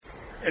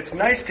It's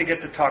nice to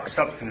get to talk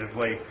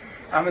substantively.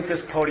 I'm at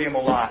this podium a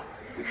lot,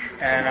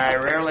 and I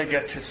rarely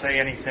get to say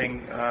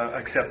anything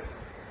except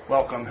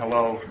welcome,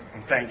 hello,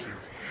 and thank you.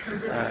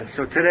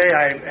 So today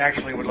I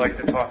actually would like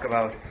to talk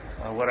about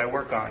what I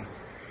work on.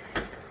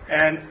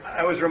 And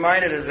I was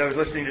reminded as I was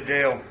listening to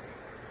Dale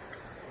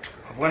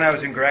of when I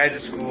was in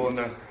graduate school in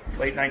the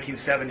late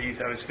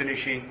 1970s. I was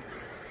finishing,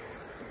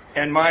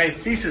 and my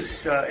thesis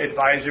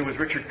advisor was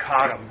Richard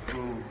Cottam,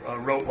 who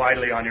wrote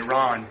widely on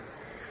Iran.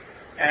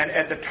 And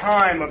at the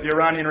time of the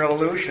Iranian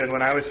Revolution,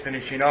 when I was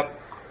finishing up,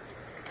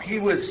 he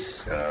was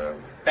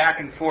back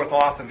and forth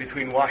often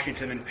between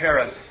Washington and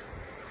Paris,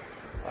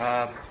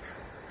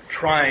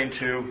 trying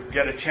to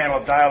get a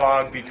channel of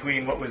dialogue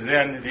between what was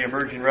then the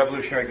emerging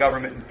revolutionary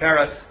government in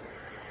Paris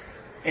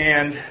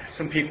and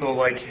some people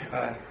like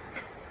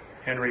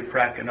Henry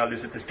Preck and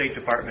others at the State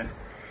Department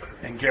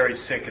and Gary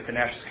Sick at the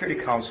National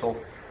Security Council,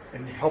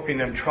 and helping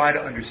them try to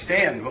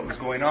understand what was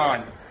going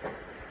on.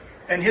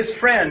 And his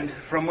friend,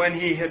 from when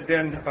he had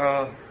been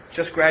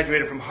just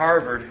graduated from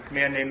Harvard, a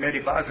man named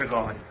Mehdi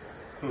Bazargan,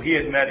 who he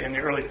had met in the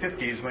early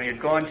 50s when he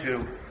had gone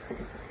to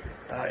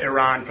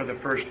Iran for the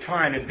first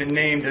time, had been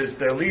named as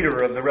the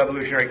leader of the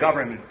revolutionary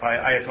government by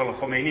Ayatollah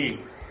Khomeini.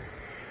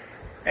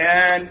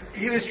 And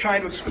he was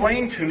trying to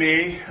explain to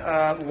me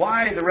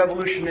why the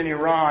revolution in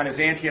Iran, as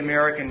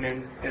anti-American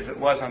as it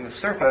was on the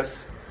surface,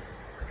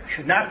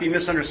 should not be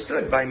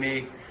misunderstood by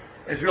me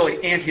as really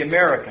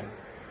anti-American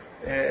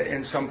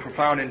in some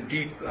profound and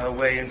deep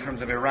way in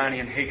terms of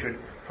Iranian hatred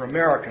for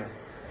America.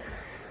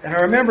 And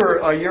I remember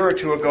a year or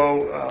two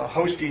ago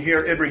hosting here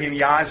Ibrahim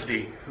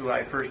Yazdi, who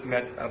I first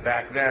met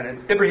back then.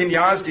 And Ibrahim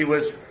Yazdi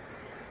was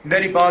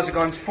Mehdi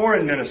Bazargan's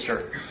foreign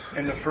minister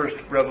in the first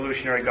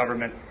revolutionary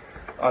government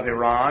of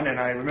Iran. And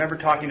I remember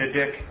talking to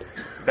Dick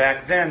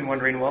back then,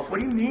 wondering, well, what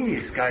do you mean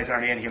these guys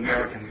aren't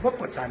anti-American? Look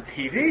what's on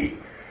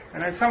TV.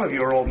 And some of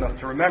you are old enough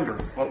to remember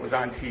what was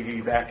on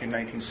TV back in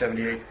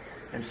 1978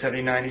 and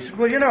 79. He said,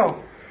 well, you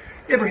know,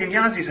 Ibrahim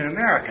Yazdi's an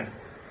American.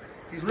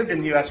 He's lived in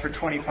the U.S. for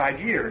 25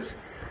 years.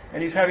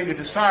 And he's having to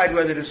decide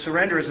whether to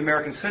surrender his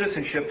American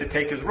citizenship to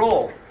take his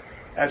role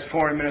as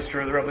foreign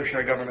minister of the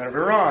revolutionary government of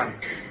Iran.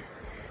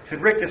 He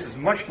said, Rick, this is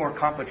much more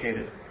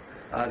complicated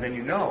than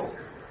you know.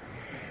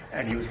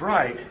 And he was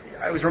right.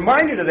 I was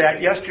reminded of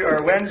that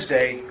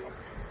Wednesday.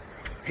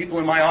 People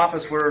in my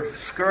office were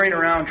scurrying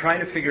around trying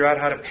to figure out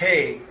how to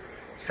pay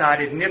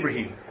Saad ibn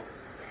Ibrahim.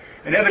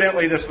 And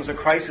evidently this was a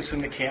crisis in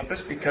the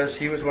campus because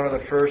he was one of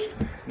the first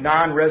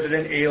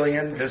non-resident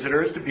alien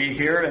visitors to be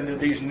here, and there are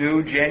these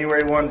new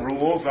January 1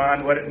 rules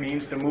on what it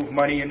means to move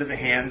money into the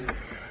hands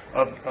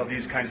of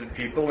these kinds of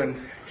people. And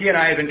he and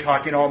I had been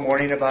talking all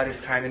morning about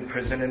his time in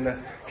prison, and the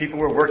people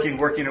were working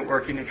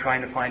and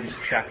trying to find his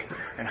check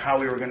and how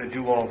we were going to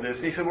do all this.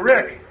 And he said, well,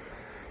 Rick,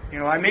 you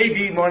know, I may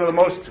be one of the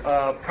most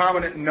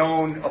prominent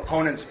known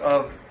opponents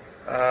of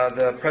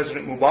the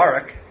President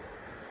Mubarak,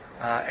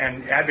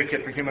 and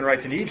advocate for human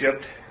rights in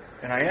Egypt,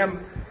 and I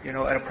am, you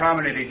know, a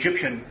prominent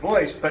Egyptian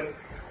voice, but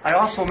I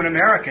also am an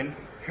American.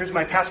 Here's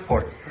my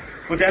passport.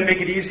 Would that make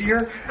it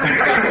easier?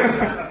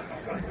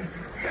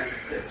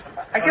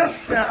 I guess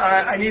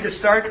I need to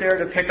start there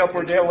to pick up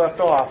where Dale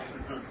left off.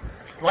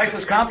 Life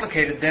was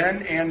complicated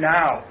then and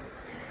now,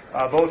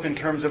 both in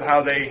terms of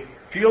how they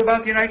feel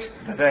about the United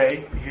States,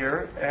 they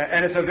here,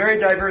 and it's a very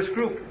diverse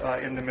group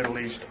in the Middle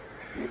East.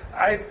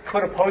 I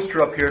put a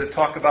poster up here to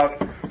talk about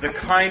the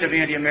kind of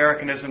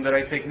anti-Americanism that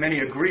I think many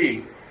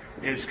agree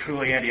is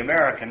truly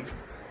anti-American.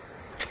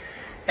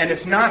 And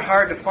it's not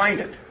hard to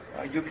find it.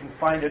 You can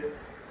find it,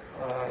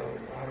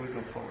 how do we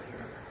go forward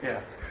here?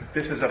 Yeah.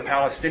 This is a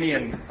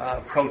Palestinian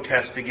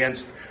protest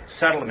against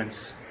settlements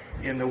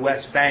in the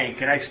West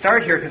Bank. And I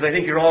start here because I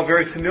think you're all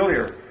very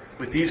familiar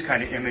with these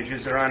kind of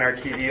images. They're on our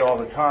TV all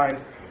the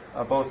time,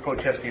 both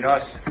protesting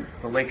us,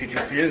 the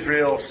linkages to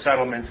Israel,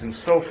 settlements, and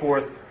so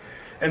forth.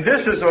 And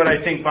this is what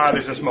I think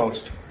bothers us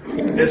most.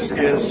 This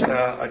is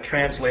a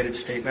translated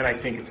statement.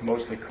 I think it's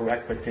mostly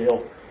correct, but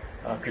Dale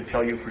could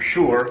tell you for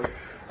sure.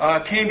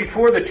 Came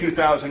before the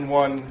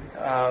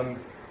 2001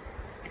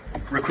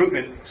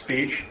 recruitment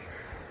speech.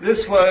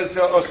 This was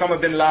Osama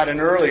bin Laden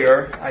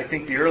earlier. I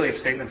think the earliest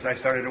statements I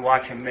started to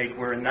watch him make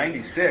were in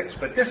 96,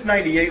 but this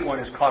 98 one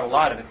has caught a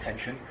lot of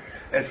attention.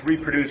 It's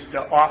reproduced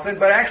often,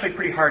 but actually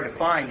pretty hard to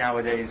find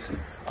nowadays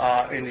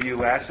in the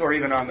U.S. or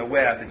even on the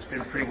web. It's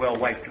been pretty well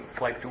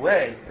wiped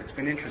away. It's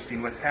been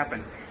interesting what's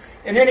happened.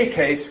 In any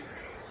case,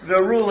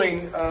 the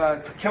ruling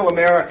to kill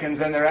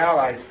Americans and their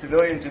allies,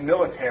 civilians and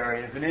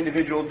military, is an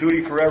individual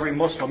duty for every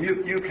Muslim.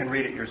 You can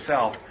read it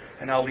yourself,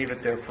 and I'll leave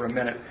it there for a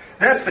minute.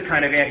 That's the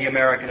kind of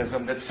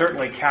anti-Americanism that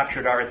certainly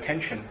captured our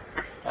attention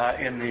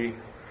in the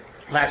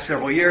last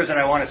several years, and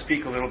I want to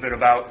speak a little bit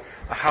about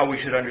how we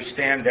should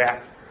understand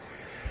that.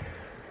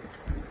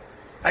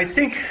 I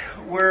think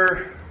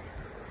we're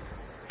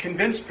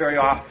convinced very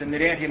often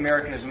that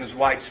anti-Americanism is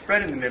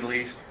widespread in the Middle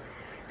East,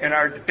 and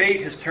our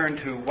debate has turned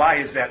to why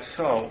is that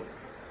so?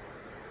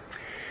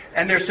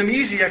 And there's some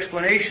easy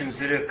explanations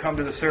that have come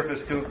to the surface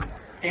to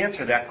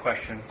answer that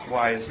question,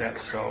 why is that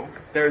so?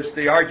 There's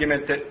the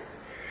argument that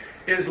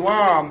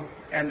Islam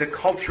and the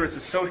culture it's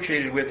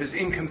associated with is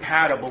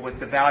incompatible with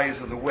the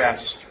values of the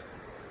West.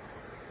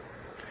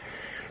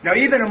 Now,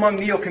 even among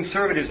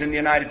neoconservatives in the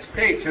United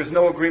States, there's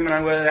no agreement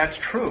on whether that's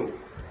true.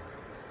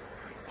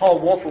 Paul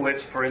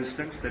Wolfowitz, for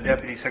instance, the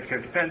Deputy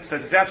Secretary of Defense,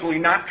 says it's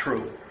absolutely not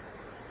true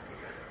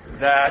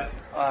that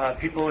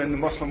people in the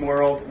Muslim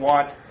world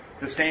want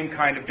the same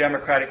kind of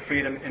democratic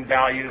freedom and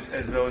values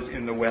as those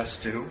in the West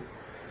do.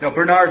 Now,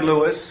 Bernard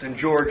Lewis and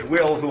George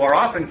Will, who are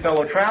often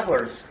fellow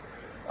travelers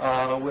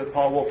with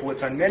Paul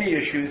Wolfowitz on many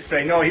issues,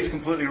 say, no, he's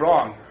completely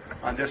wrong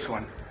on this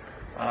one.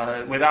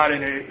 Without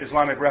an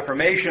Islamic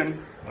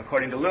Reformation,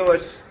 according to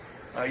Lewis,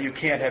 you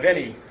can't have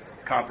any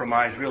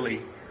compromise,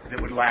 really,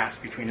 that would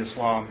last between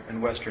Islam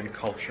and Western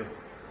culture.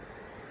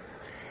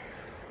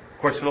 Of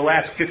course, for the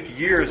last 50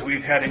 years,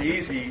 we've had an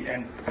easy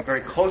and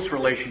very close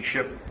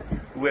relationship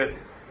with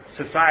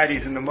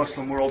societies in the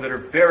Muslim world that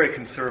are very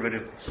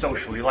conservative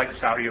socially, like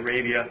Saudi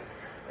Arabia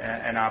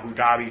and Abu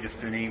Dhabi, just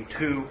to name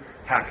two,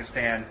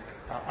 Pakistan,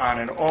 on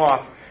and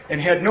off,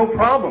 and had no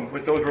problem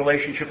with those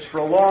relationships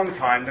for a long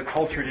time. The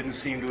culture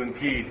didn't seem to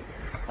impede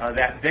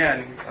that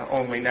then,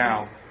 only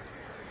now.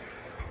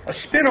 A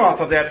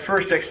spin-off of that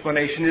first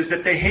explanation is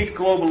that they hate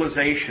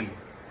globalization.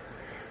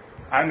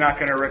 I'm not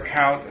going to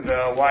recount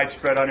the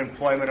widespread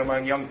unemployment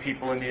among young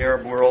people in the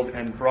Arab world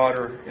and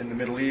broader in the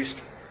Middle East,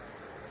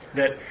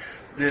 that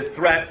the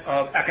threat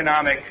of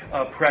economic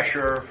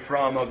pressure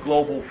from a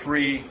global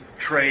free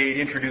trade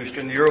introduced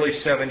in the early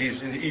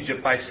 70s in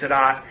Egypt by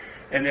Sadat,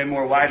 and then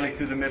more widely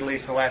through the Middle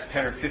East in the last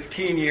 10 or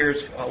 15 years,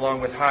 along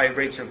with high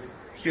rates of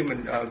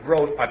human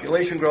growth,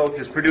 population growth,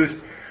 has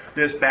produced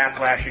this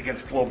backlash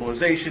against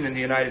globalization, and the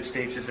United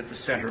States is at the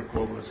center of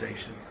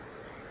globalization.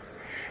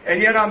 And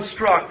yet I'm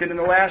struck that in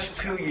the last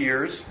 2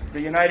 years,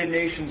 the United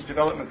Nations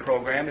Development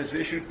Program has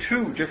issued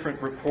 2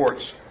 different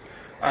reports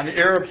on the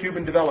Arab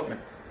human development,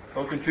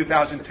 both in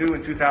 2002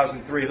 and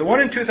 2003. The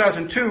one in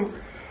 2002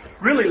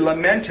 really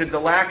lamented the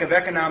lack of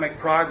economic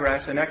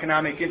progress and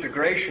economic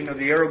integration of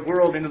the Arab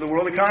world into the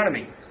world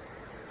economy.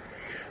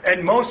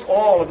 And most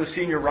all of the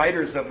senior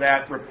writers of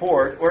that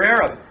report were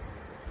Arab.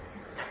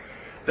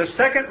 The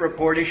second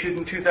report, issued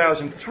in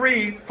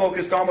 2003,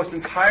 focused almost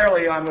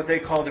entirely on what they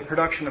call the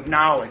production of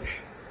knowledge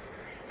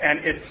and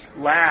its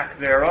lack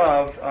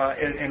thereof,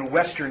 in a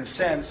Western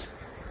sense,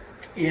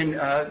 in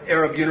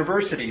Arab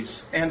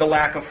universities, and the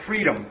lack of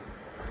freedom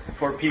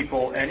for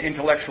people and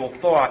intellectual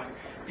thought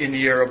in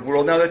the Arab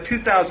world. Now, the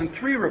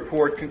 2003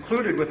 report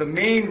concluded with a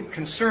main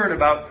concern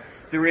about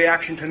the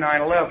reaction to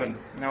 9/11.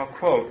 Now,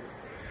 quote,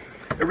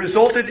 "It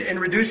resulted in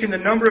reducing the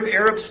number of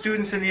Arab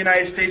students in the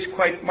United States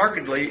quite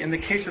markedly. In the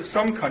case of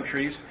some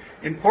countries,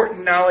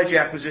 important knowledge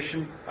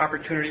acquisition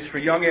opportunities for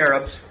young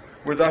Arabs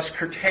were thus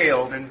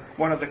curtailed." And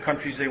one of the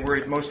countries they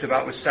worried most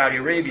about was Saudi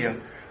Arabia,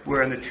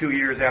 where in the 2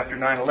 years after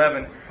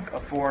 9/11,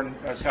 foreign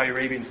Saudi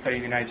Arabians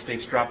studying the United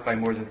States dropped by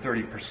more than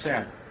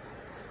 30%.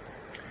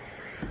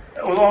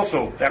 It was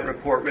also, that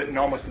report, written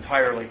almost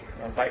entirely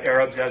by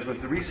Arabs, as was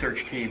the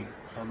research team,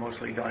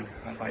 mostly done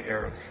by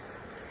Arabs.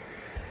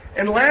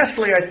 And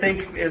lastly, I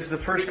think, as the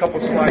first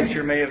couple slides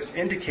here may have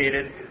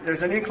indicated,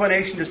 there's an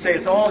inclination to say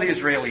it's all the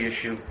Israeli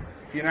issue.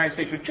 The United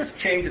States would just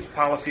change its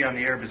policy on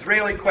the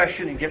Arab-Israeli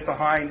question and get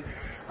behind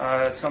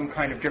some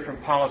kind of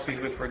different policy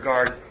with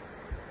regard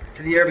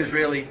to the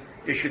Arab-Israeli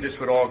issue. This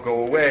would all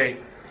go away.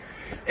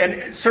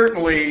 And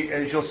certainly,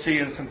 as you'll see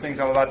in some things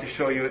I'm about to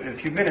show you in a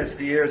few minutes,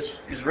 the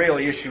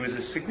Israeli issue is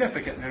a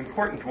significant and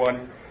important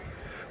one,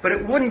 but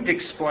it wouldn't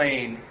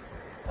explain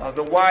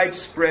the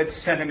widespread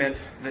sentiment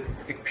that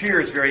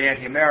appears very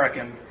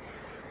anti-American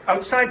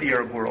outside the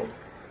Arab world,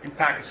 in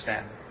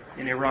Pakistan,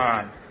 in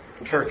Iran,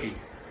 Turkey,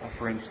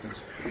 for instance.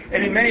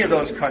 And in many of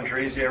those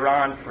countries,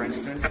 Iran, for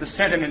instance, the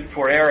sentiment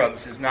for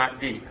Arabs is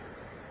not deep.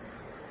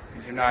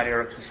 These are not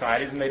Arab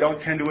societies, and they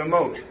don't tend to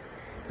emote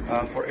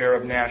for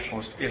Arab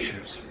nationalist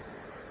issues.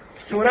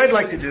 So what I'd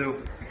like to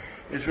do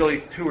is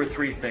really 2 or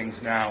 3 things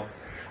now.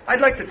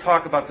 I'd like to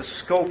talk about the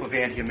scope of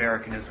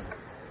anti-Americanism.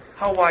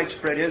 How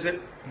widespread is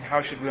it, and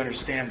how should we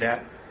understand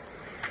that?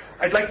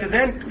 I'd like to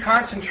then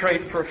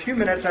concentrate for a few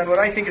minutes on what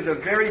I think is a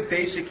very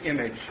basic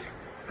image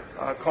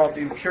called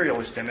the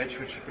Imperialist image,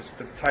 which was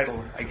the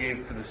title I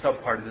gave for the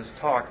subpart of this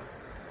talk.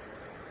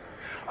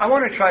 I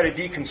want to try to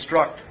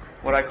deconstruct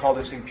what I call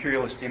this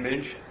Imperialist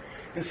image,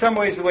 in some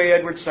ways the way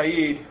Edward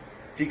Said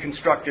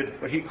deconstructed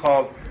what he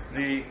called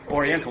the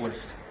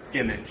Orientalist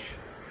image.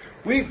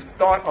 We've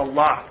thought a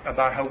lot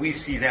about how we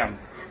see them,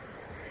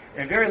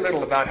 and very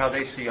little about how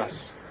they see us.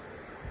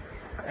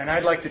 And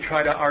I'd like to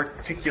try to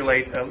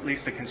articulate at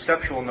least a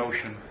conceptual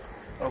notion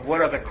of what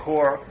are the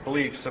core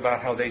beliefs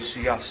about how they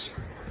see us.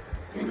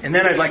 And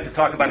then I'd like to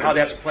talk about how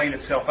that's playing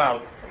itself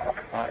out,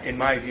 in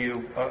my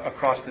view,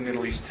 across the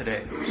Middle East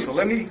today. So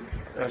let me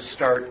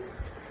start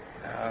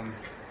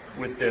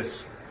with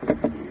this.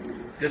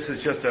 This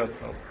is just a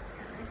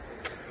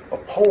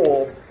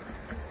poll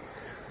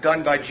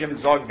done by Jim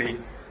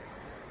Zogby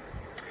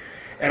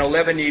and a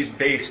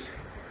Lebanese-based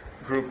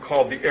group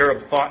called the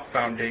Arab Thought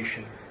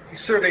Foundation. He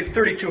surveyed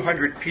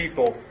 3,200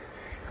 people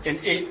in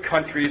 8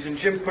 countries, and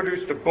Jim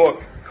produced a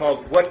book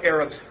called What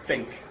Arabs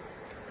Think.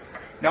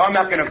 Now, I'm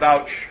not going to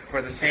vouch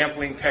for the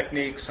sampling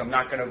techniques. I'm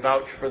not going to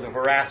vouch for the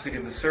veracity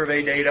of the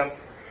survey data.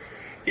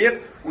 If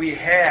we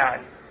had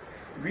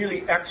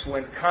really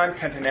excellent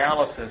content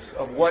analysis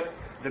of what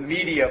the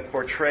media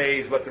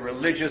portrays, what the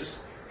religious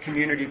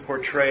community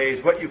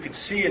portrays, what you could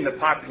see in the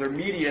popular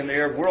media in the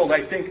Arab world,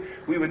 I think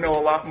we would know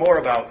a lot more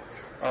about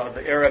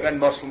the Arab and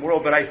Muslim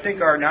world, but I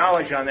think our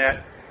knowledge on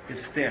that is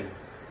thin.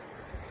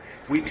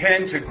 We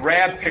tend to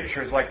grab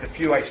pictures like the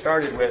few I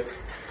started with,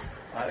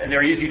 and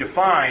they're easy to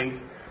find,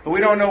 but we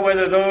don't know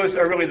whether those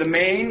are really the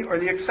main or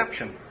the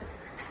exception.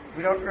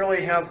 We don't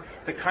really have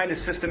the kind of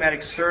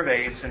systematic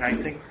surveys, and I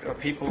think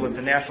people at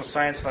the National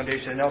Science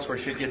Foundation and elsewhere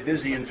should get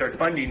busy and start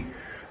funding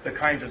the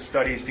kinds of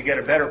studies to get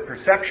a better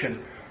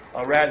perception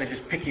rather than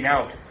just picking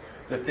out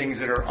the things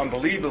that are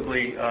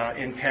unbelievably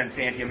intense,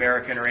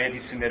 anti-American or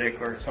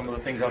anti-Semitic, or some of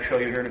the things I'll show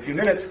you here in a few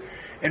minutes,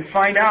 and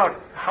find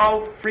out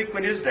how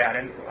frequent is that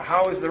and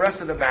how is the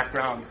rest of the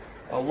background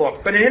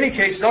look. But in any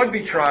case,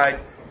 Zogby tried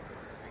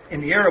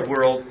in the Arab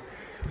world.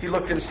 He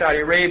looked in Saudi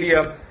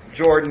Arabia,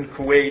 Jordan,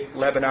 Kuwait,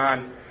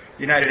 Lebanon,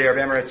 United Arab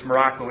Emirates,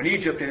 Morocco, and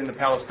Egypt, and in the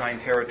Palestine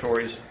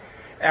territories,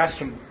 asked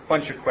some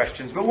bunch of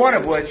questions, but one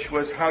of which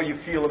was how you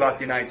feel about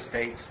the United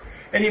States.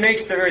 And he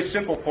makes the very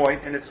simple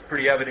point, and it's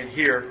pretty evident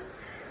here,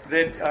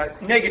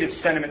 that negative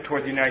sentiment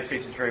toward the United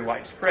States is very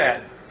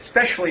widespread,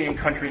 especially in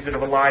countries that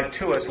have allied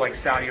to us, like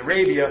Saudi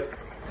Arabia,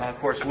 of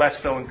course less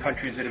so in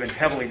countries that have been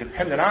heavily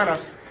dependent on us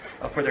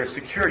for their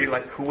security,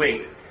 like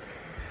Kuwait.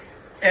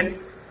 And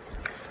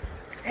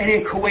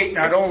in Kuwait,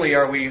 not only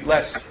are we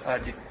less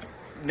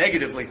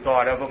negatively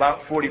thought of,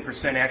 about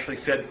 40% actually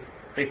said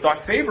they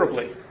thought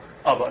favorably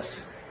of us,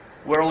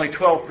 where only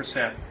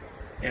 12%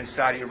 in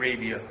Saudi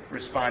Arabia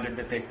responded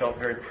that they felt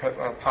very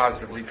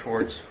positively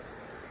towards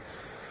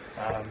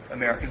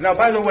Americans. Now,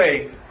 by the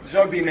way,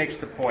 Zogby makes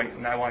the point,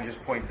 and I want to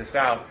just point this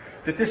out,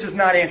 that this is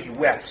not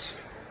anti-West.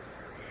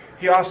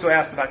 He also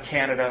asked about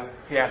Canada.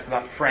 He asked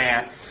about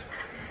France.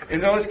 In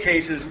those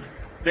cases,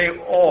 they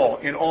all,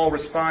 in all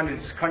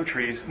respondents'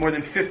 countries, more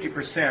than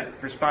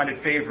 50%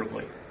 responded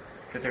favorably,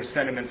 that their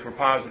sentiments were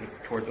positive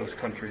toward those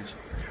countries.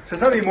 So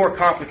something more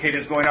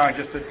complicated is going on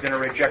just than a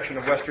rejection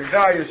of Western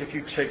values if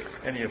you take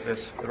any of this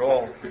at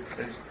all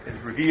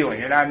is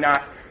revealing. And I'm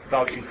not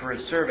vouching for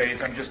his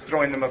surveys. I'm just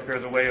throwing them up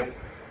there the way of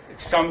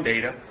some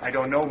data. I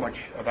don't know much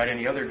about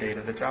any other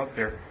data that's out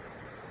there.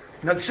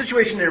 Now, the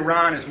situation in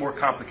Iran is more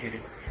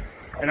complicated.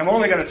 And I'm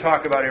only going to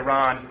talk about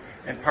Iran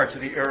and parts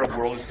of the Arab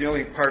world. It's the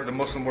only part of the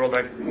Muslim world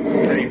I've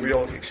had any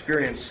real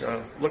experience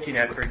looking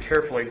at very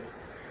carefully.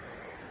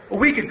 A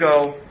week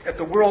ago, at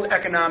the World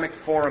Economic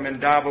Forum in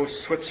Davos,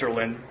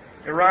 Switzerland,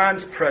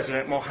 Iran's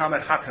president,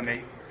 Mohammad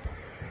Khatami,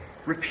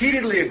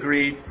 repeatedly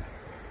agreed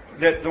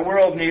that the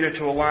world needed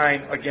to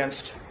align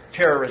against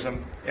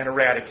terrorism and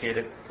eradicate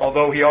it,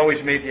 although he always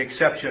made the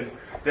exception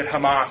that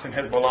Hamas and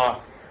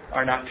Hezbollah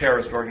are not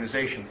terrorist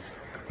organizations.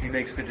 He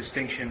makes the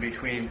distinction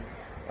between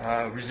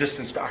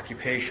resistance to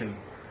occupation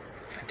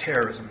and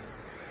terrorism.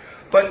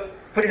 But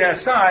putting that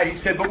aside, he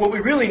said, but what we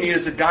really need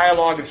is a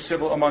dialogue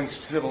amongst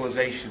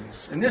civilizations.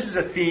 And this is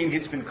a theme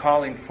he's been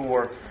calling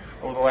for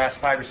over the last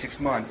 5 or 6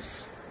 months.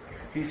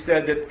 He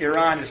said that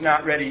Iran is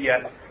not ready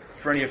yet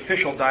for any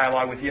official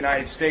dialogue with the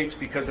United States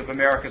because of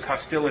America's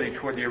hostility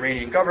toward the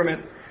Iranian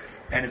government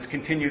and its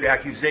continued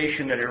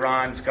accusation that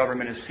Iran's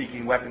government is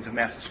seeking weapons of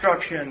mass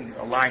destruction,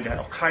 aligned to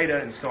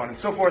al-Qaeda, and so on and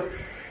so forth.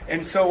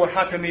 And so what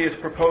Khatami has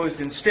proposed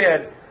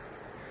instead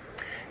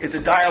is a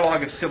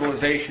dialogue of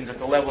civilizations at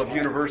the level of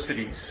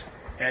universities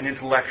and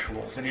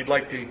intellectuals. And he'd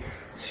like to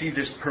see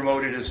this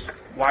promoted as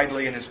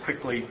widely and as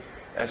quickly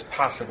as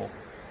possible.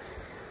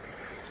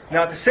 Now,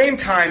 at the same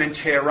time in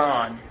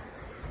Tehran,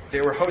 they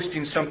were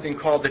hosting something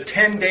called the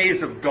 10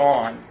 Days of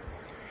Dawn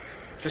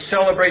to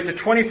celebrate the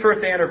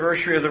 21st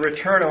anniversary of the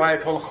return of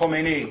Ayatollah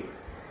Khomeini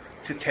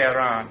to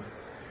Tehran.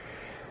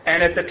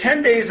 And at the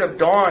 10 Days of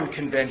Dawn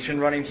convention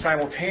running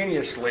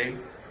simultaneously,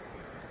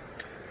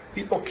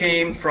 people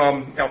came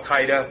from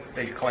al-Qaeda,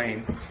 they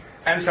claim,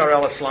 Ansar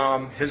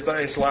al-Islam,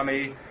 Hizbut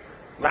Islami,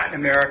 Latin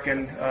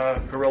American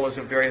guerrillas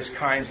of various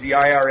kinds. The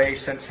IRA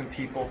sent some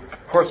people.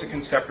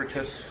 Corsican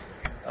separatists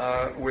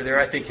were there.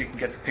 I think you can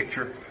get the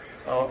picture.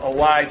 A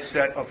wide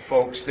set of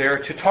folks there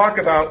to talk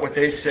about what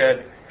they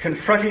said,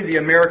 confronting the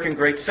American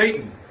Great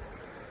Satan.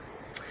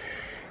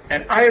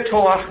 And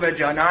Ayatollah Ahmed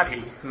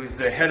Jannati, who is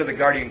the head of the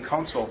Guardian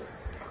Council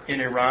in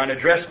Iran,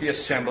 addressed the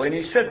assembly,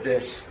 and he said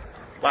this,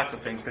 lots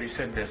of things, but he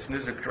said this, and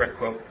this is a direct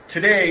quote: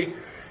 "Today,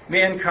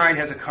 mankind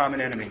has a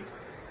common enemy,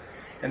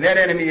 and that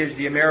enemy is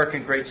the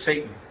American Great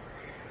Satan.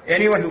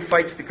 Anyone who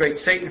fights the Great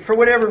Satan, for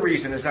whatever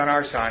reason, is on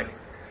our side,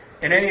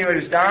 and anyone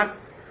who's not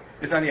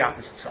is on the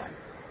opposite side."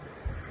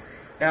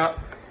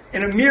 Now,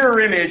 in a mirror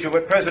image of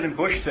what President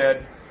Bush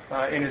said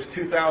in his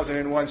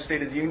 2001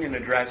 State of the Union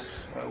address,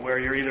 where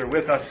you're either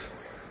with us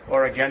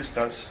or against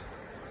us,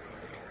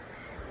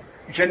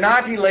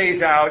 Jannati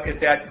lays out at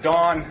that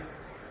dawn,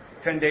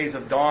 10 Days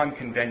of Dawn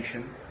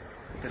convention,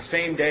 the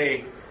same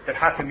day that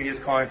Khatami is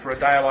calling for a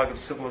dialogue of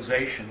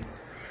civilization,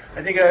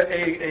 I think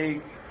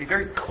a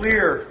very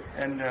clear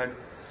and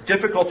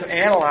difficult to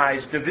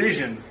analyze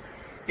division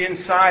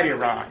inside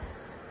Iran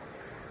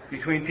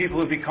between people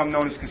who become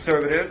known as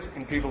conservatives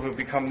and people who have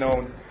become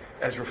known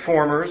as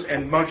reformers,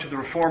 and much of the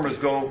reformers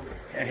go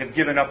and have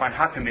given up on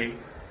Hakami.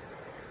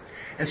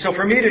 And so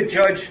for me to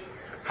judge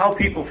how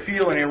people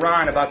feel in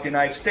Iran about the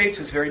United States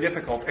is very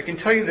difficult. I can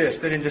tell you this,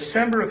 that in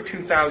December of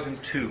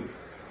 2002,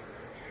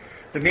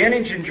 the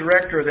managing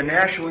director of the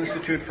National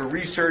Institute for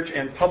Research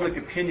and Public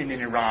Opinion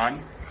in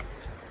Iran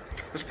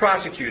was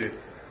prosecuted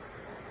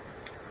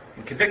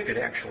and convicted,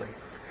 actually.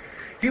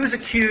 He was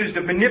accused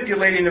of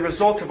manipulating the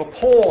results of a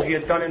poll he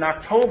had done in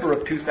October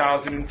of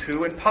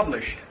 2002 and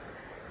published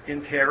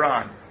in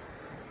Tehran.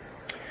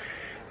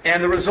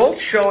 And the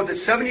results showed that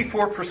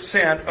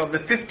 74% of the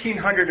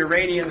 1,500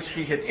 Iranians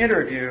he had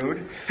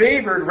interviewed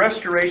favored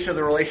restoration of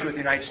the relation with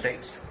the United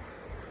States.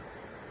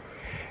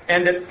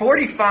 And that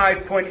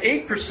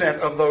 45.8%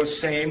 of those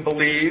same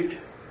believed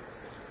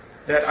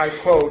that,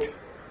 I quote,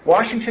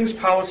 Washington's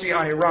policy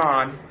on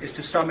Iran is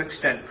to some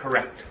extent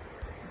correct.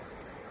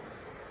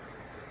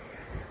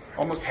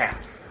 Almost half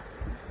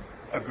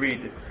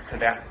agreed to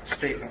that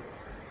statement.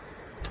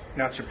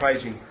 Not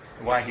surprising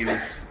why he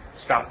was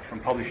stopped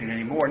from publishing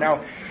anymore. Now,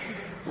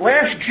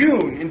 last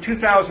June in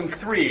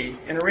 2003,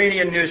 an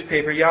Iranian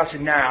newspaper,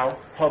 Yasin Now,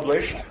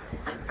 published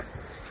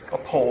a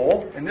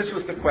poll, and this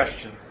was the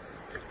question.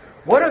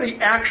 What are the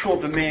actual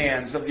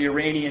demands of the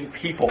Iranian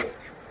people?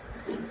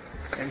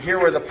 And here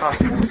were the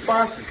possible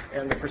responses,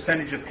 and the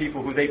percentage of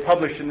people who they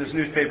published in this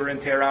newspaper in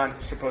Tehran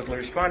supposedly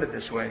responded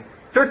this way.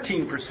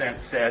 13%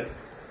 said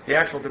the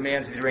actual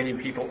demands of the Iranian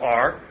people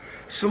are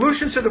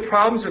solutions to the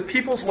problems of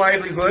people's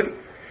livelihood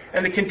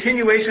and the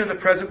continuation of the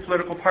present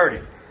political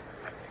policy.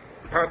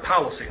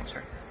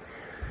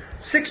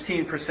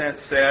 16%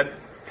 said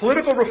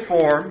political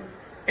reform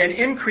and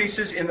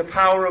increases in the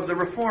power of the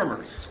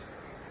reformers.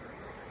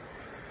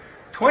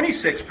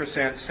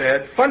 26%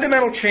 said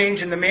fundamental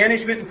change in the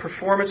management and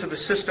performance of the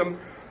system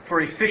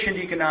for efficient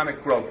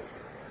economic growth.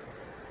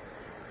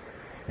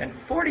 And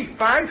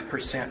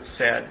 45%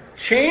 said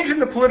change in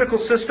the political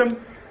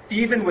system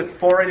even with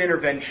foreign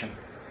intervention.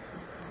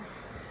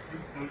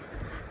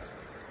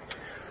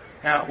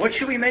 Now, what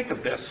should we make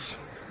of this?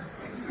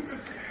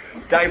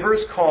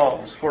 Diverse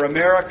calls for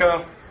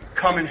America,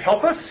 come and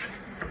help us,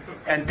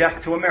 and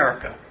death to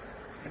America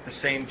at the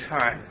same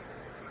time.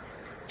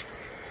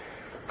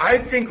 I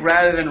think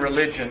rather than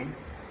religion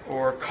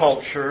or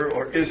culture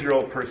or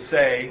Israel per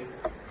se,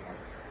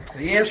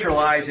 the answer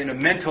lies in a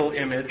mental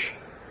image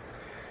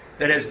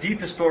that has deep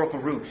historical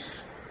roots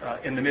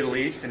in the Middle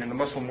East and in the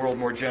Muslim world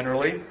more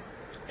generally,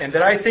 and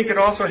that I think it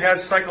also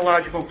has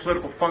psychological and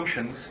political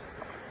functions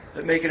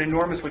that make it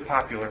enormously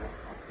popular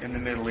in the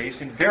Middle East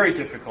and very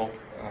difficult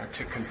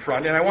to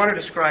confront. And I want to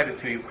describe it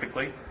to you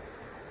quickly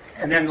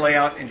and then lay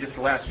out in just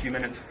the last few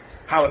minutes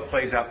how it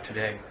plays out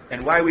today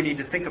and why we need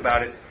to think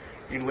about it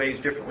in ways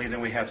differently than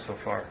we have so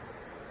far.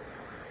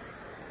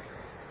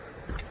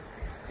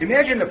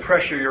 Imagine the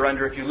pressure you're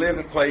under if you live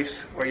in a place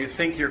where you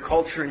think your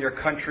culture and your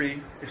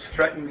country is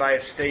threatened by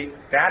a state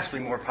vastly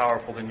more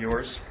powerful than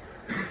yours.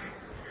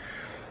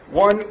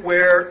 One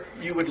where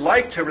you would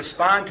like to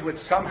respond to it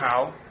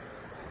somehow,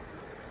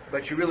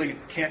 but you really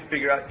can't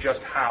figure out just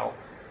how.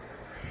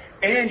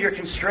 And you're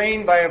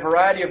constrained by a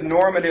variety of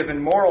normative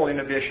and moral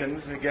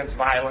inhibitions against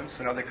violence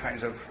and other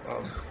kinds of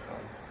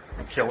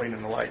killing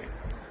and the like.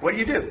 What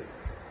do?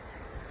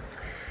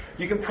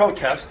 You can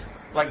protest,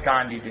 like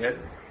Gandhi did,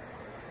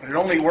 but it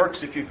only works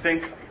if you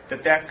think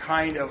that that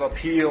kind of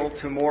appeal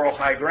to moral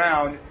high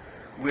ground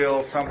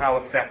will somehow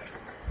affect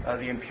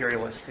the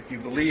imperialist. If you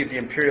believe the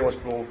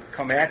imperialist will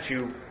come at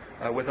you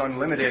with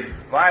unlimited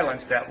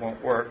violence, that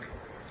won't work.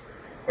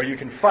 Or you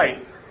can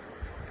fight.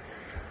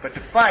 But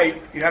to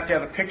fight, you have to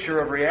have a picture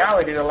of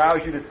reality that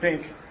allows you to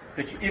think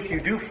that if you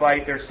do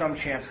fight, there's some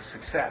chance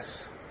of success.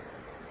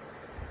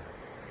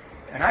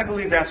 And I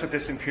believe that's what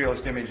this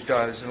imperialist image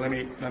does. And let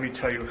me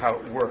tell you how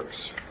it works.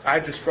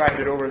 I've described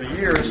it over the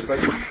years, but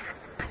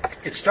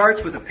it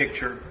starts with a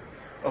picture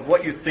of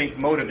what you think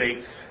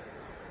motivates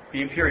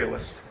the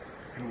imperialist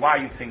and why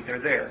you think they're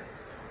there.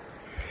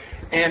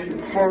 And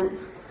for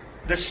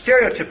the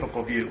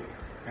stereotypical view,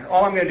 and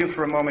all I'm going to do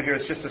for a moment here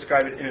is just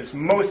describe it in its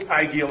most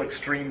ideal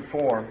extreme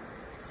form.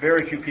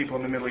 Very few people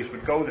in the Middle East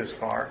would go this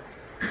far.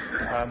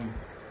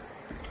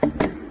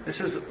 This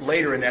is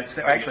later in that,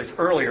 actually it's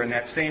earlier in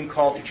that same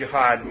call to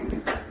jihad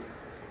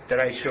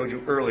that I showed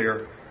you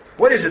earlier.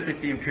 What is it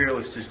that the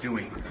imperialist is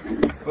doing?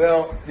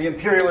 Well, the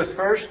imperialist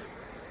first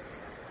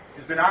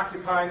has been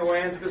occupying the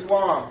lands of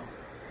Islam.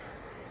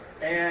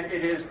 And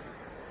it is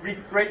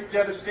great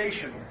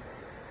devastation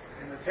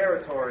in the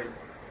territory.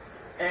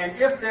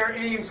 And if their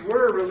aims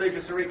were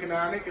religious or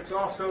economic, it's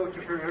also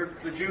to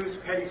pervert the Jews'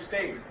 petty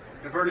state,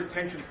 divert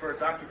attention for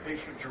its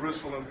occupation of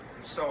Jerusalem,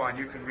 and so on.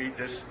 You can read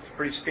this. It's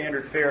pretty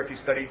standard fare if you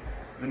study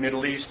the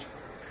Middle East.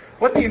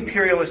 What the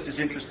imperialist is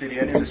interested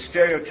in the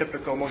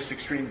stereotypical, most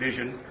extreme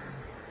vision,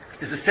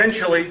 is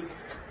essentially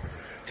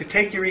to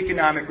take your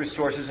economic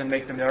resources and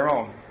make them their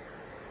own.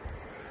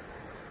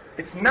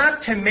 It's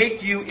not to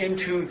make you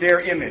into their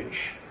image.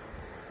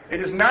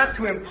 It is not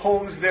to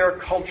impose their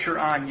culture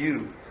on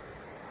you.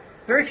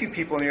 very few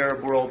people in the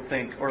Arab world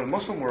think, or the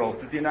Muslim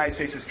world, that the United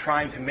States is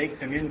trying to make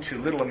them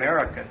into little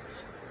Americans.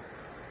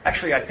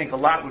 Actually, I think a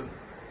lot would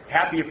be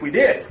happy if we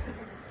did.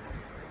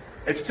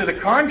 It's to the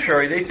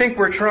contrary. They think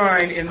we're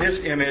trying, in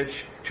this image,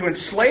 to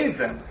enslave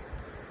them,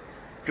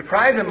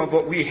 deprive them of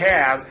what we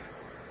have,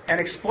 and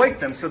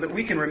exploit them so that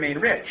we can remain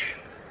rich.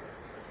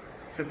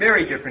 It's a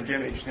very different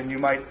image than you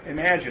might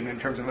imagine in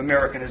terms of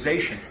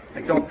Americanization.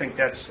 I don't think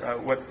that's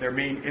what their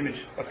main image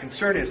of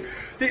concern is.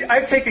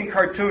 I've taken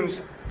cartoons,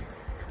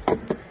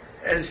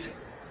 as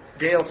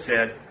Dale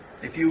said,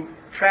 if you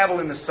travel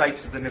in the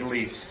sites of the Middle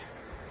East,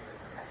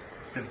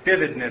 the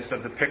vividness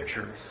of the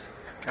pictures.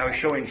 I was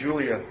showing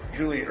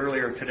Julie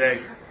earlier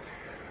today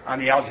on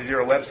the Al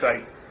Jazeera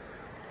website.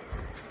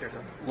 There's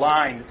a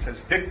line that says,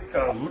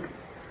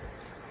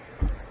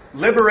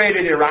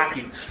 liberated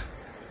Iraqis,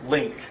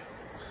 linked.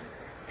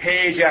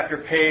 Page after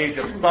page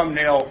of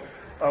thumbnail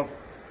of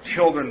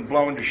children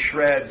blown to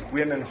shreds,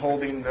 women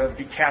holding the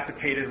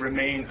decapitated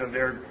remains of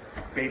their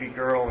baby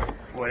girl, or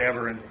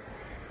whatever, and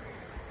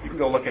you can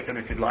go look at them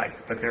if you'd like,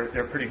 but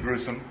they're pretty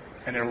gruesome,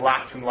 and there are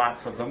lots and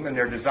lots of them, and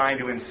they're designed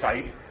to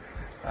incite,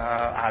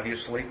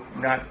 obviously,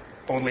 not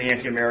only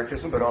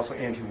anti-Americanism, but also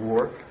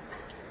anti-war.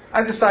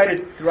 I've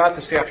decided throughout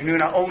this afternoon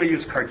I'll only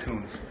use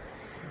cartoons.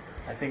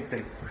 I think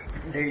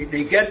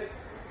they get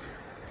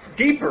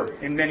deeper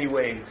in many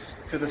ways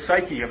to the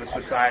psyche of a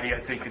society.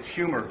 I think its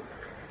humor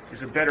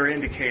is a better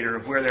indicator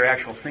of where their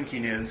actual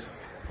thinking is.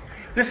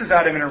 This is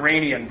out of an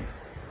Iranian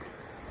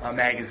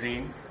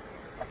magazine.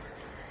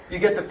 You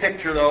get the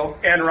picture, though.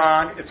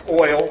 Enron, it's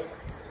oil.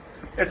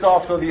 It's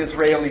also the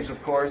Israelis,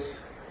 of course.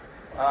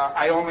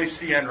 I only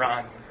see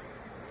Enron.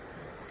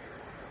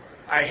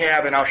 I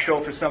have, and I'll show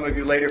for some of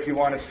you later if you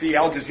want to see,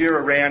 Al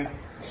Jazeera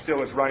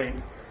still is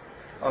running,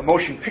 a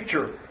motion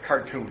picture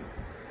cartoon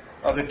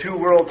of the two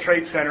World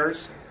Trade Centers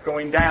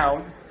going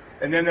down,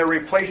 and then they're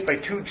replaced by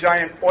two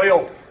giant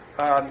oil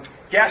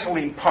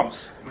gasoline pumps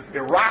with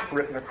Iraq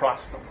written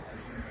across them.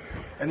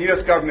 And the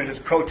U.S. government has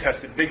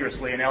protested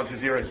vigorously, and Al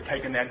Jazeera has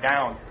taken that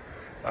down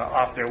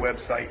off their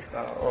website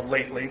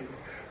lately.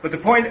 But the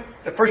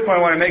first point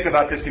I want to make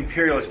about this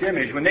imperialist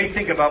image, when they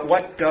think about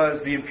what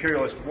does the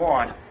imperialist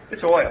want,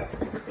 it's oil.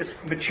 It's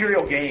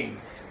material gain.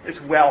 It's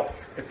wealth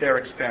at their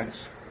expense.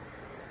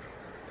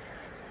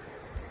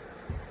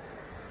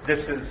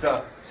 This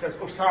says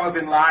Osama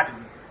bin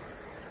Laden.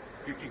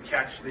 You can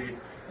catch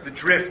the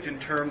drift in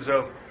terms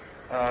of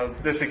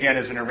this again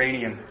is an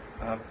Iranian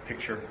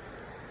picture.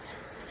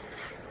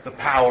 The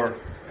power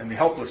and the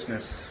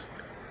helplessness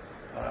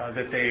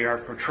that they are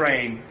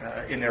portraying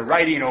in their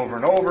writing over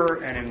and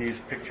over and in these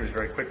pictures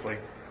very quickly.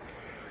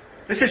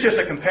 This is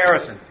just a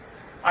comparison.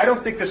 I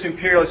don't think this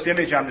imperialist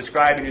image I'm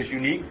describing is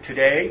unique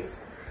today.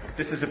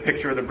 This is a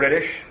picture of the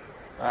British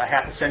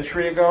half a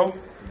century ago.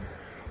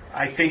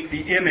 I think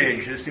the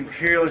image, this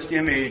imperialist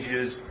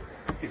image,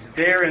 is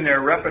there in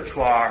their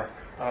repertoire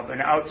of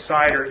an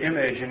outsider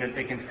image, and that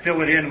they can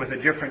fill it in with a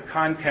different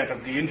content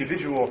of the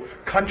individual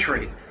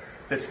country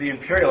that's the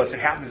imperialist. It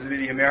happens to be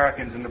the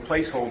Americans and the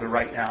placeholder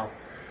right now.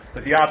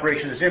 But the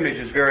operation of this image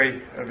is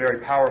very,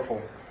 very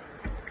powerful.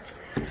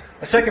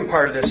 A second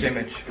part of this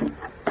image.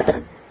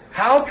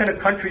 How can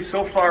a country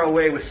so far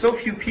away with so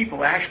few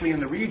people actually in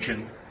the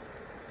region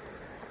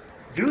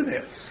do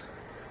this?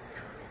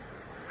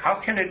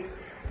 How can it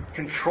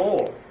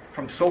control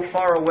from so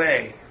far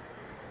away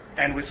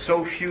and with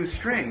so few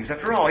strings?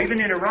 After all,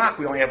 even in Iraq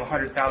we only have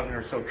 100,000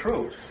 or so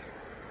troops.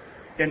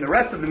 In the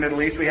rest of the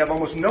Middle East we have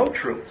almost no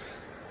troops.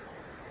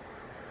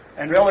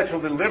 And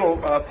relatively little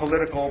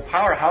political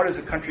power. How does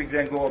a country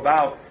then go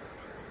about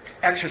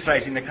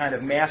exercising the kind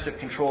of massive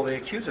control they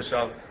accuse us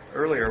of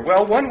earlier?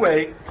 Well, one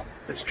way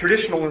that's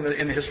traditional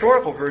in the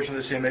historical version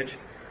of this image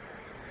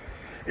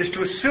is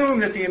to assume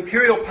that the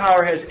imperial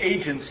power has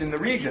agents in the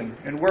region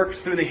and works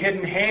through the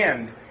hidden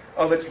hand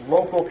of its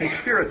local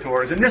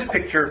conspirators. And this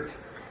picture,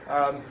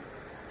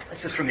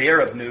 this is from the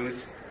Arab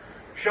News,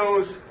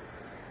 shows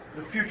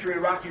the future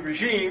Iraqi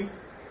regime,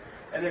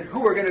 and then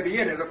who are going to be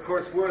in it. Of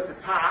course, we're at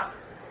the top,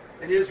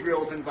 and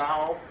Israel's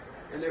involved,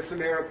 and there's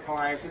some Arab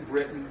clients in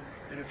Britain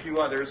and a few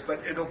others, but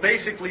it'll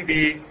basically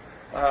be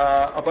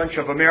a bunch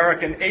of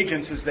American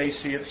agents as they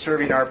see it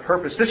serving our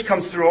purpose. This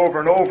comes through over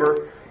and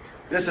over.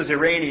 This is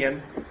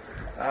Iranian,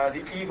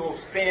 the Eagles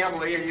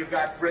family, and you've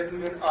got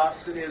Britain and us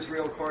and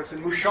Israel, of course, and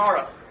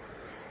Musharraf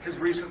has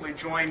recently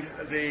joined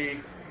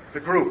the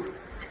group,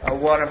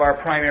 one of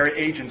our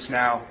primary agents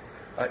now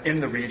in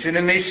the region,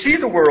 and they see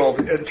the world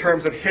in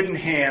terms of hidden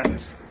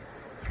hands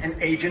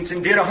and agents,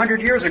 and did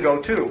 100 years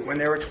ago too, when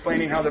they were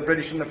explaining how the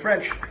British and the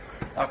French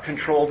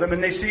controlled them,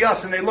 and they see us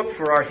and they look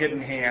for our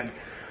hidden hand.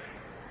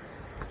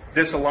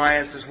 This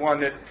alliance is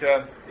one that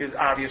is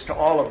obvious to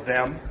all of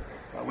them.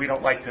 We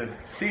don't like to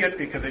see it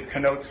because it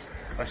connotes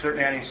a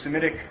certain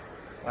anti-Semitic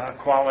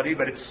quality,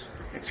 but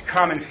it's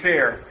common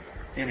fare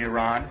in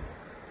Iran.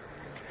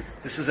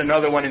 This is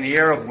another one in the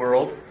Arab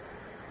world.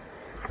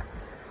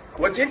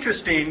 What's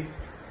interesting,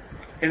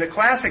 in the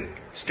classic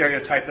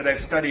stereotype that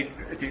I've studied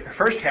at the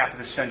first half of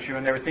the century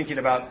when they were thinking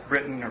about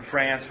Britain or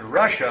France or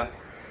Russia,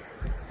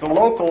 The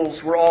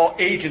locals were all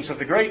agents of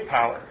the great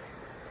power.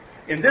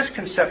 In this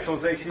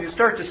conceptualization, you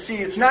start to see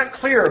it's not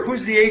clear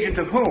who's the agent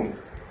of whom.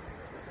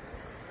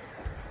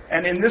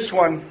 And in this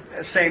one,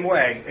 same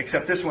way,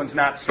 except this one's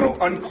not so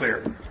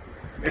unclear.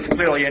 It's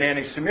clearly an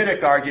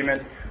anti-Semitic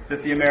argument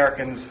that the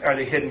Americans are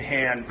the hidden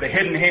hand. The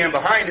hidden hand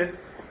behind it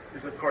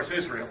is, of course,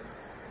 Israel.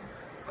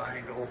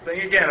 Behind the whole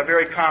thing. Again, a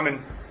very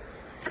common,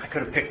 I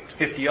could have picked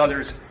 50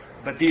 others,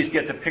 but these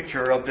get the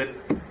picture of it.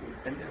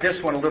 And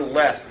this one a little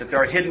less, that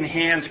there are hidden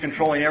hands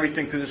controlling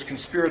everything through this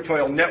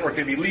conspiratorial network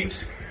of elites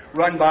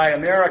run by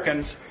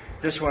Americans.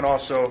 This one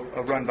also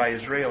run by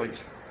Israelis.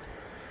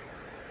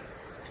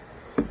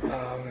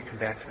 Let me come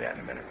back to that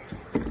in a minute.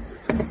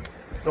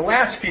 The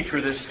last feature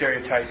of this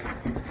stereotype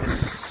is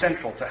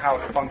central to how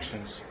it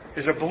functions,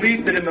 is a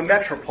belief that in the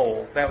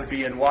metropole, that would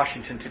be in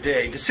Washington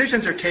today,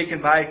 decisions are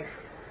taken by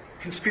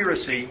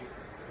conspiracy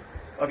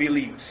of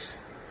elites.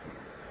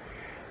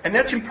 And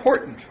that's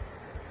important,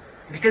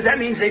 because that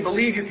means they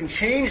believe you can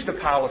change the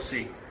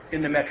policy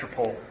in the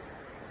metropole.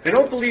 They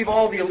don't believe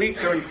all the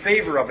elites are in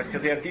favor of it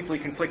because they have deeply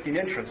conflicting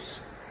interests.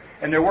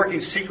 And they're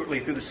working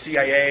secretly through the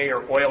CIA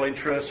or oil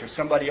interests or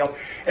somebody else.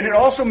 And it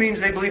also means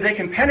they believe they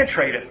can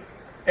penetrate it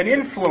and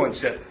influence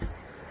it.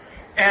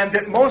 And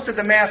that most of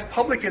the mass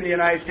public in the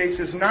United States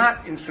is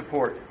not in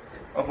support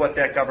of what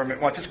that government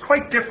wants. It's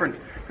quite different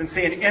than,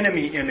 say, an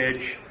enemy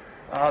image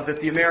that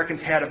the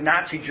Americans had of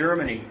Nazi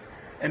Germany,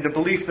 and the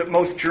belief that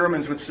most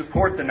Germans would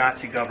support the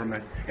Nazi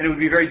government, and it would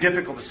be very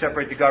difficult to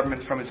separate the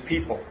government from its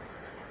people.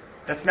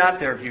 That's not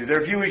their view.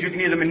 Their view is you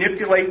can either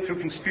manipulate through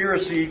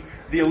conspiracy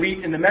the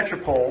elite in the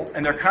metropole,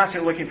 and they're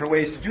constantly looking for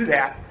ways to do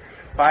that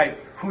by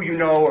who you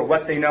know or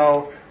what they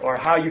know or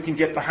how you can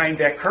get behind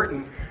that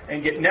curtain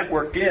and get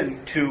networked in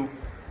to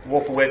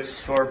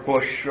Wolfowitz or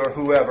Bush or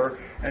whoever.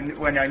 And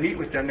when I meet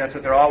with them, that's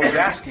what they're always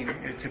asking,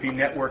 to be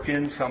networked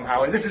in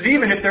somehow. And this is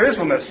even if they're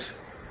Islamists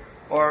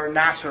or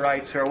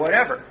Nasserites or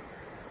whatever.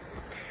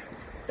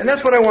 And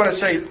that's what I want to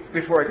say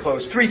before I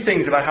close. 3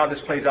 things about how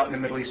this plays out in the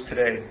Middle East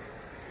today.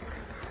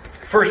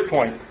 First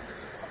point.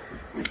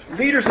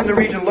 Leaders in the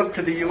region look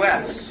to the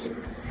U.S.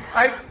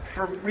 I,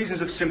 for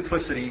reasons of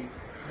simplicity,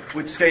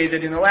 would say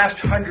that in the last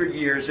 100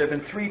 years there have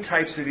been 3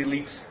 types of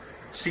elites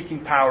seeking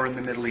power in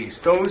the Middle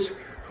East. Those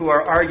who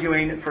are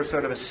arguing for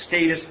sort of a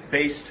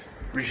statist-based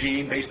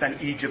regime based on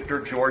Egypt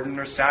or Jordan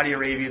or Saudi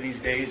Arabia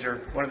these days,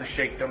 or one of the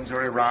sheikdoms,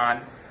 or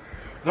Iran.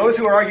 Those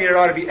who argue it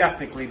ought to be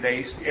ethnically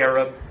based,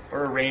 Arab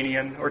or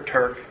Iranian or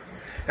Turk.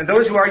 And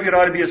those who argue it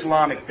ought to be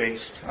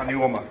Islamic-based, on the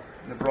Ummah,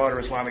 the broader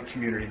Islamic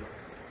community.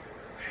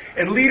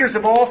 And leaders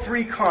of all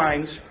 3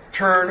 kinds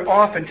turn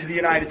often to the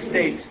United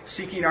States,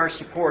 seeking our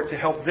support to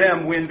help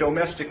them win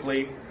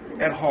domestically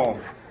at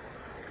home.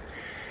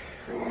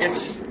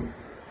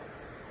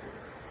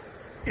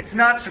 It's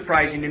not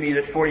surprising to me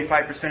that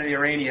 45% of the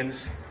Iranians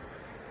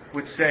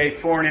would say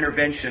foreign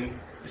intervention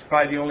is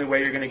probably the only way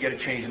you're going to get a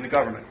change in the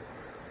government,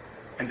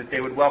 and that they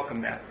would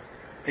welcome that.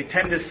 They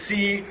tend to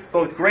see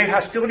both great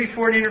hostility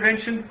for an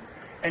intervention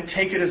and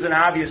take it as an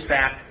obvious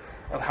fact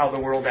of how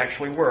the world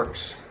actually works.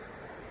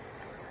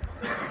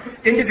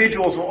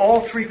 Individuals of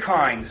all 3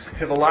 kinds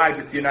have allied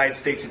with the United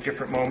States at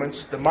different moments.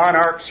 The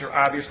monarchs are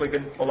obviously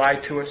been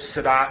allied to us.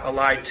 Sadat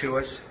allied to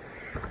us.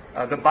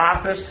 The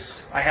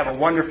Baathists, I have a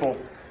wonderful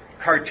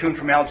cartoon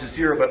from Al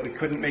Jazeera, but we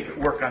couldn't make it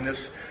work on this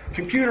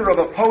computer, of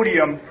a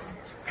podium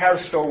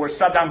pedestal where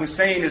Saddam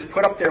Hussein is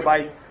put up there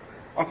by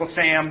Uncle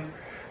Sam,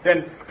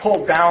 then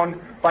pulled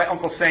down by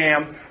Uncle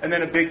Sam, and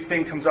then a big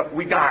thing comes up,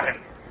 we got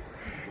him.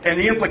 And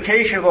the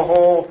implication of the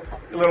whole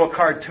little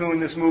cartoon,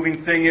 this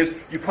moving thing, is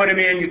you put him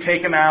in, you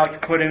take him out, you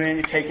put him in,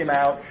 you take him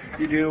out,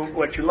 you do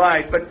what you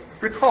like. But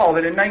recall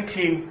that in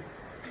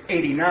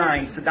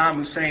 1989,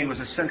 Saddam Hussein was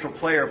a central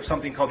player of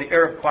something called the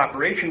Arab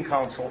Cooperation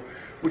Council,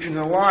 which is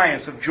an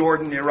alliance of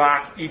Jordan,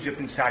 Iraq, Egypt,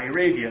 and Saudi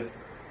Arabia.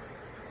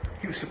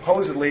 He was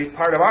supposedly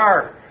part of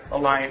our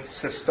alliance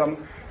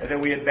system that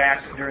we had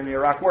backed during the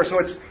Iraq War. So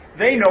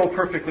they know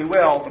perfectly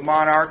well, the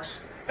monarchs,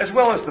 as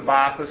well as the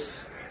Baathists,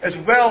 as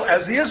well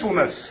as the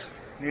Islamists,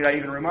 need I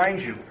even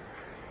remind you,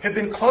 have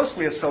been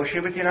closely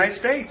associated with the United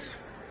States.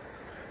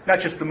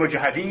 Not just the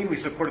Mujahideen, we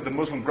supported the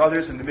Muslim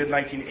Brothers in the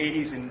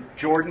mid-1980s in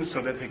Jordan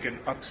so that they could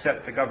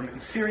upset the government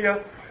in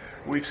Syria.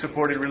 We've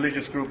supported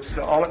religious groups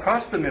all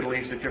across the Middle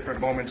East at different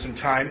moments in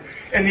time.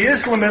 And the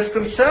Islamists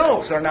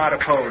themselves are not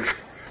opposed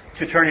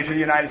to turning to the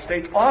United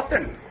States,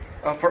 often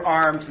for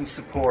arms and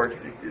support.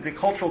 The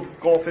cultural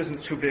gulf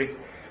isn't too big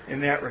in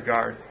that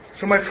regard.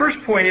 So my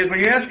first point is, when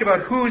you ask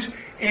about who's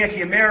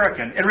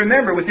anti-American, and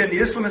remember, within the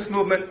Islamist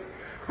movement,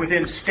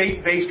 within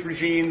state-based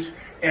regimes,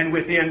 and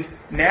within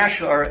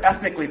national or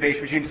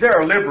ethnically-based regimes, there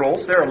are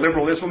liberals, there are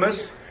liberal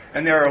Islamists,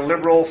 and there are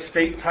liberal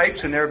state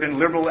types, and there have been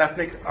liberal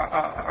ethnic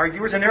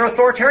arguers, and there are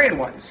authoritarian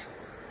ones.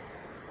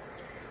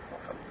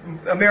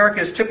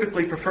 America has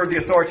typically preferred the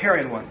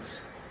authoritarian ones.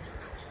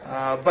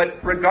 But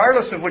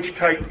regardless of which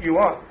type you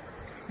are,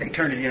 they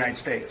turn to the United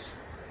States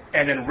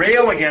and then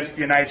rail against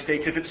the United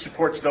States if it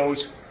supports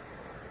those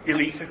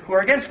elites who are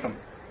against them.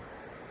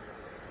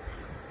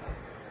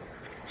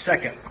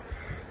 Second,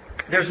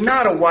 there's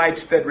not a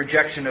widespread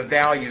rejection of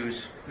values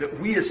that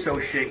we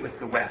associate with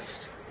the West.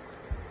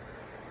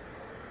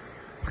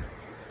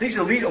 These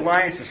elite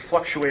alliances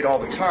fluctuate all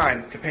the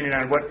time, depending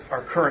on what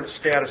our current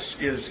status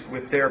is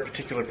with their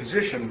particular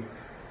position.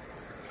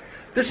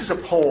 This is a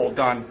poll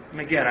done,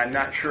 and again, I'm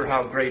not sure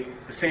how great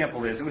the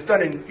sample is. It was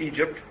done in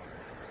Egypt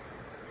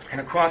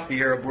and across the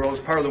Arab world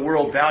as part of the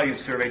World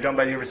Values Survey done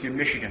by the University of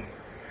Michigan.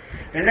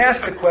 And it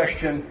asked the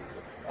question,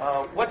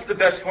 what's the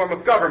best form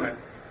of government?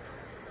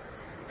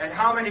 And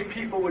how many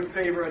people would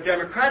favor a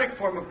democratic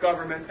form of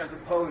government as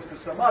opposed to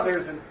some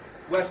others? And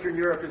Western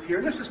Europe is here.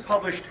 And this is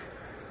published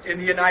in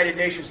the United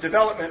Nations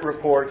Development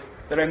Report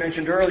that I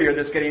mentioned earlier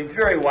that's getting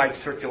very wide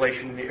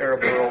circulation in the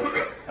Arab world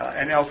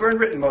and elsewhere, and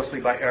written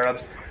mostly by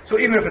Arabs. So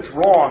even if it's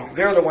wrong,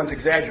 they're the ones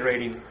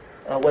exaggerating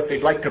what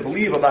they'd like to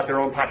believe about their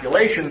own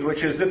populations,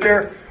 which is that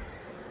they're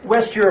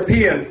West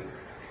European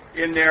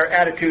in their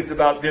attitudes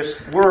about this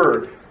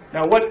word.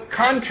 Now, what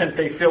content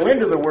they fill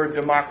into the word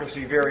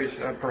democracy varies,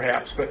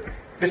 perhaps, but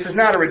this is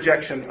not a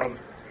rejection of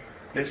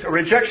this. A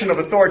rejection of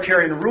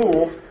authoritarian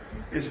rule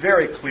is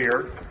very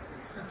clear,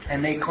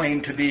 and they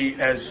claim to be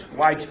as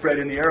widespread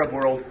in the Arab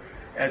world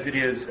as it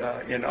is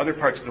in other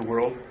parts of the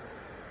world.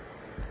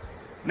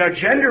 Now,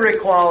 gender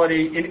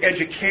equality in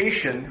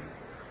education,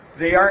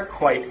 they aren't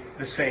quite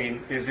the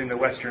same as in the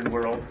Western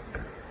world.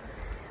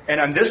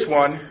 And on this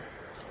one,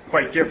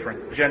 quite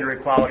different, gender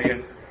equality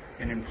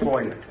in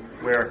employment,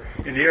 where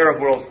in the Arab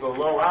world, it's the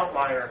low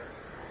outlier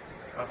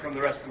from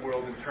the rest of the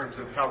world in terms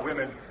of how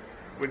women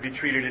would be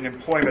treated in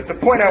employment. The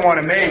point I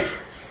want to make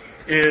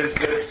is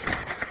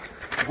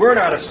that we're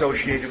not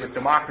associated with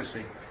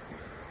democracy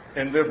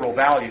and liberal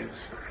values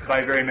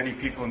by very many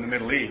people in the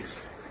Middle East.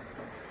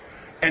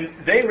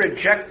 And they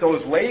reject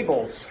those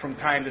labels from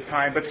time to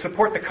time, but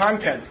support the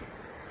content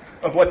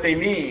of what they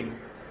mean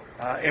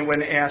and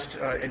when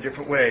asked in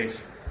different ways.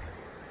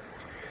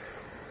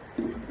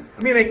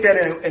 Let me make that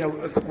in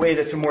a way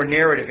that's a more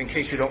narrative in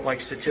case you don't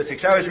like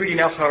statistics. I was reading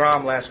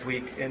Al-Haram last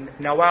week, and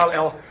Nawal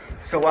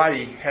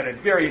El-Sawadi had a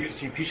very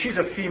interesting piece. She's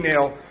a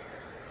female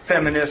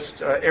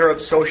feminist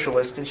Arab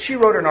socialist, and she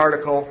wrote an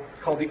article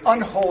called The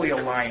Unholy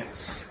Alliance.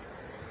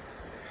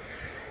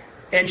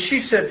 And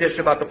she said this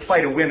about the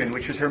plight of women,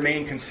 which is her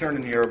main concern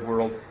in the Arab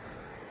world.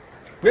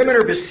 Women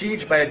are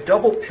besieged by a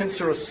double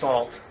pincer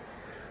assault,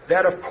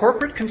 that of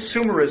corporate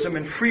consumerism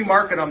and free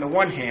market on the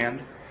one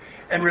hand,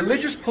 and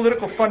religious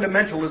political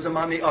fundamentalism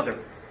on the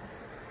other.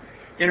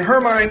 In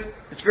her mind,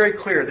 it's very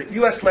clear that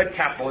U.S.-led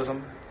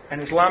capitalism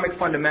and Islamic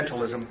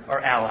fundamentalism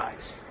are allies.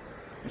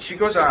 And she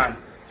goes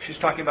on, she's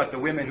talking about the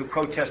women who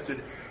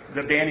protested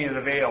the banning of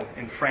the veil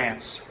in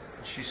France.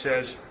 She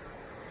says,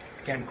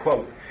 again,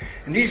 quote,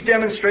 "In these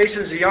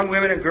demonstrations, the young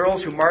women and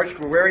girls who marched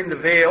were wearing the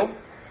veil,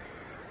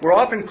 were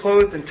often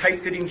clothed in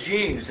tight-fitting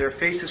jeans, their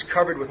faces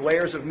covered with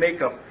layers of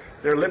makeup,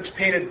 their lips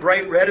painted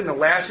bright red and the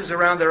lashes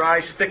around their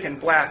eyes thick and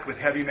black with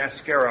heavy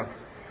mascara.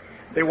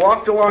 They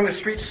walked along the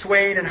street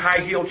swaying in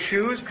high-heeled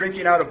shoes,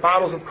 drinking out of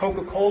bottles of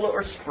Coca-Cola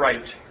or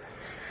Sprite.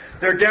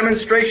 Their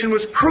demonstration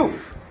was proof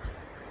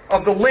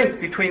of the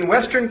link between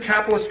Western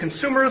capitalist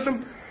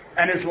consumerism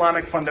and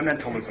Islamic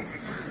fundamentalism."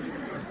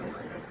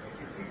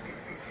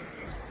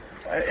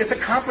 It's a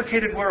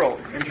complicated world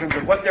in terms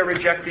of what they're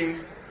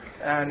rejecting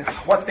and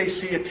what they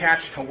see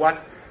attached to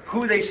what,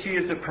 who they see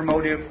as the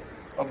promotive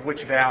of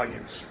which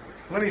values.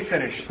 Let me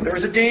finish. There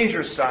is a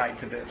dangerous side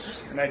to this,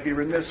 and I'd be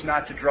remiss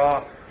not to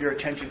draw your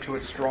attention to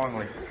it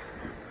strongly.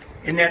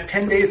 In that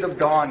 10 Days of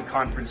Dawn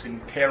conference in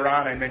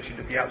Tehran I mentioned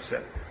at the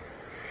outset,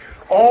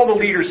 all the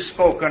leaders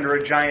spoke under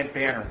a giant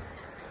banner.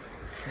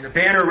 And the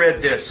banner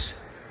read this: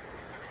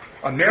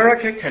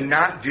 "America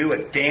cannot do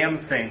a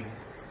damn thing."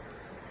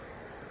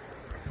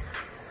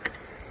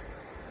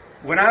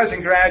 When I was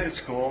in graduate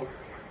school,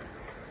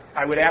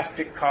 I would ask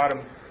Dick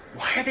Cottam,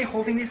 why are they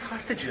holding these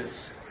hostages?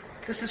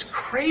 This is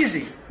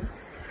crazy.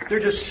 They're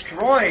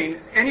destroying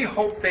any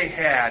hope they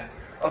had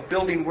of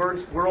building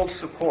world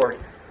support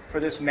for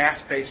this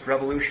mass-based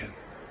revolution.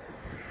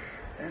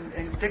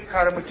 And Dick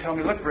Cottam would tell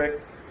me, look,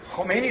 Rick,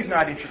 Khomeini's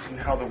not interested in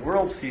how the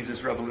world sees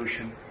this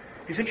revolution.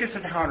 He's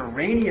interested in how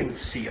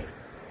Iranians see it.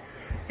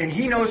 And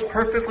he knows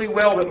perfectly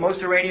well that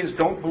most Iranians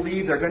don't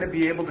believe they're going to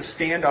be able to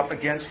stand up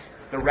against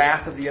the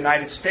wrath of the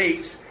United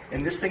States,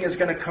 and this thing is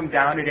going to come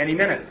down at any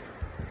minute.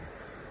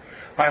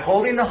 By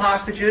holding the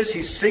hostages,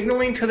 he's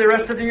signaling to the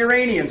rest of the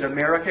Iranians,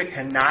 America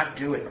cannot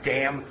do a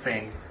damn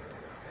thing.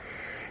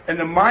 And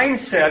the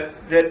mindset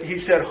that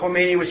he said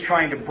Khomeini was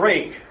trying to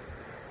break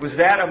was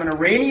that of an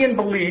Iranian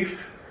belief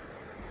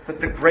that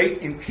the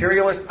great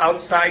imperialist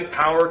outside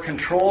power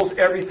controls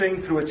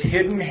everything through its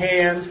hidden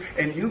hands,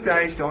 and you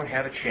guys don't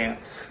have a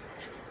chance.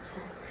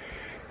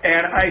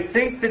 And I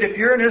think that if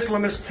you're an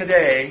Islamist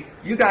today,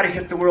 you got to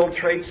hit the World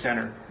Trade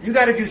Center. You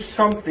got to do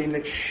something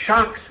that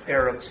shocks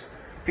Arabs,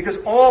 because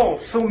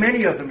so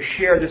many of them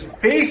share this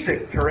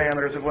basic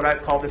parameters of what I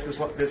call this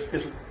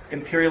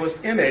imperialist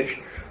image,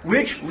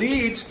 which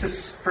leads to,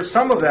 for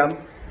some of them,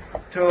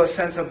 to a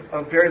sense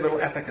of very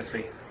little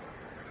efficacy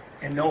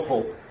and no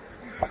hope.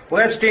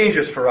 Well, that's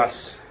dangerous for us,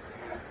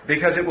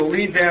 because it will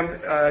lead them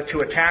to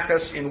attack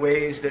us in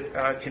ways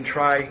that can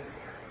try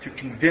to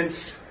convince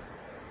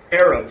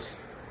Arabs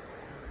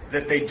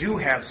that they do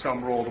have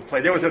some role to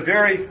play. There was a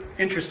very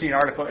interesting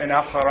article in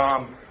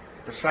Al-Haram,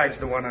 besides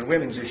the one on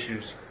women's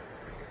issues,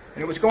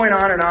 and it was going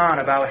on and on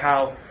about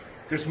how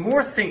there's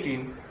more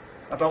thinking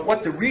about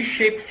what the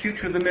reshaped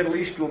future of the Middle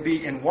East will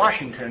be in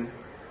Washington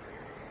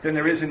than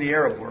there is in the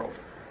Arab world.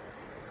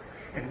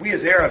 And we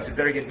as Arabs had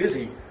better get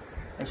busy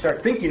and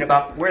start thinking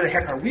about where the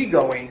heck are we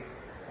going,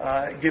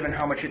 given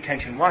how much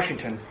attention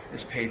Washington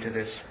is paid to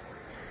this.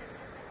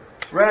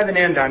 Rather than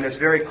end on this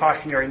very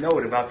cautionary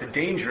note about the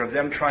danger of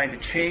them trying to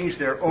change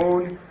their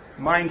own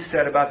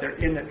mindset about their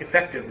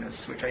ineffectiveness,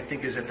 which I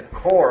think is at the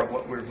core of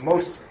what we're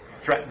most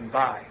threatened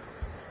by.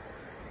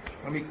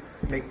 Let me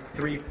make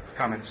 3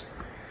 comments.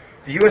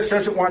 The U.S.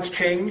 says it wants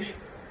change,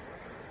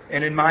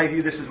 and in my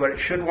view this is what it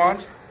should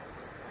want,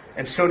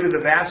 and so do the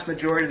vast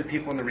majority of the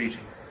people in the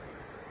region.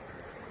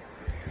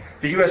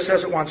 The U.S.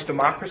 says it wants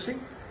democracy,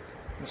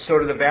 and so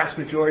do the vast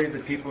majority of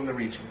the people in the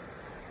region.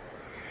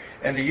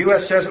 And the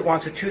U.S. says it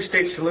wants a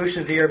 2-state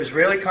solution to the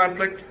Arab-Israeli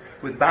conflict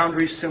with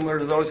boundaries similar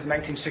to those of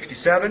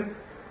 1967,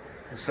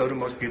 and so do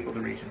most people in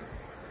the region.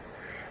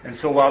 And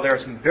so while there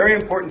are some very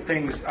important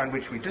things on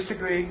which we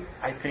disagree,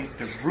 I think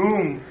the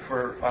room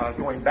for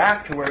going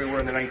back to where we were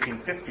in the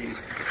 1950s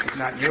is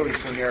not nearly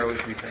so narrow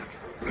as we think.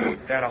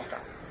 With that, I'll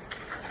stop.